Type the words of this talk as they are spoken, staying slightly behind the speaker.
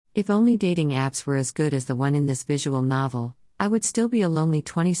If only dating apps were as good as the one in this visual novel, I would still be a lonely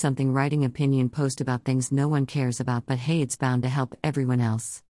 20-something writing opinion post about things no one cares about, but hey, it's bound to help everyone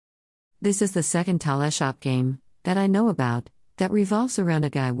else. This is the second Teleshop game that I know about that revolves around a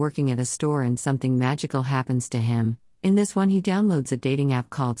guy working at a store and something magical happens to him. In this one, he downloads a dating app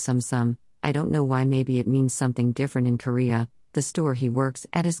called SumSum. I don't know why, maybe it means something different in Korea. The store he works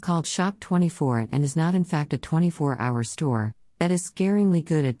at is called Shop 24 and is not in fact a 24-hour store that is scaringly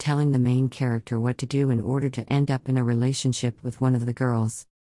good at telling the main character what to do in order to end up in a relationship with one of the girls.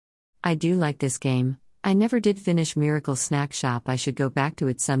 I do like this game. I never did finish Miracle Snack Shop. I should go back to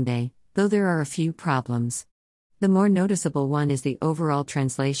it someday, though there are a few problems. The more noticeable one is the overall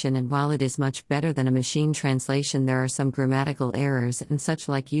translation, and while it is much better than a machine translation, there are some grammatical errors and such,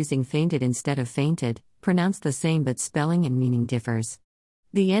 like using fainted instead of fainted, pronounced the same but spelling and meaning differs.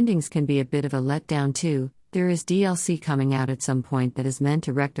 The endings can be a bit of a letdown too. There is DLC coming out at some point that is meant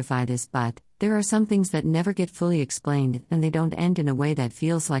to rectify this, but there are some things that never get fully explained and they don't end in a way that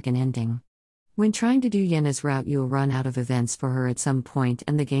feels like an ending. When trying to do Yena's route, you'll run out of events for her at some point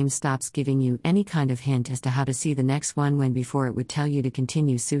and the game stops giving you any kind of hint as to how to see the next one, when before it would tell you to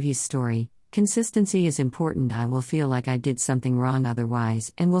continue Suhi's story. Consistency is important. I will feel like I did something wrong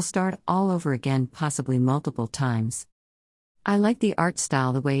otherwise and will start all over again, possibly multiple times. I like the art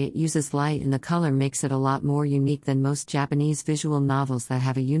style. The way it uses light and the color makes it a lot more unique than most Japanese visual novels that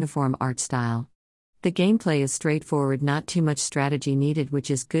have a uniform art style. The gameplay is straightforward, not too much strategy needed,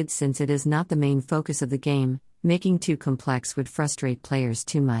 which is good since it is not the main focus of the game. Making too complex would frustrate players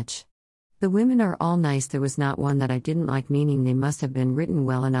too much. The women are all nice. There was not one that I didn't like, meaning they must have been written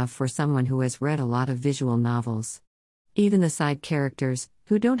well enough for someone who has read a lot of visual novels. Even the side characters,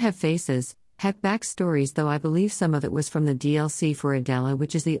 who don't have faces, have backstories, though I believe some of it was from the DLC for Adela,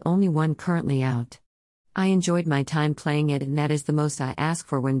 which is the only one currently out. I enjoyed my time playing it, and that is the most I ask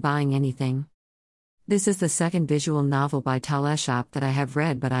for when buying anything. This is the second visual novel by Teleshop that I have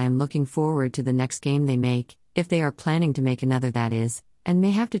read, but I am looking forward to the next game they make, if they are planning to make another, that is, and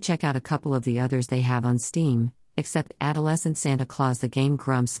may have to check out a couple of the others they have on Steam, except Adolescent Santa Claus. The game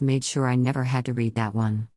Grumps made sure I never had to read that one.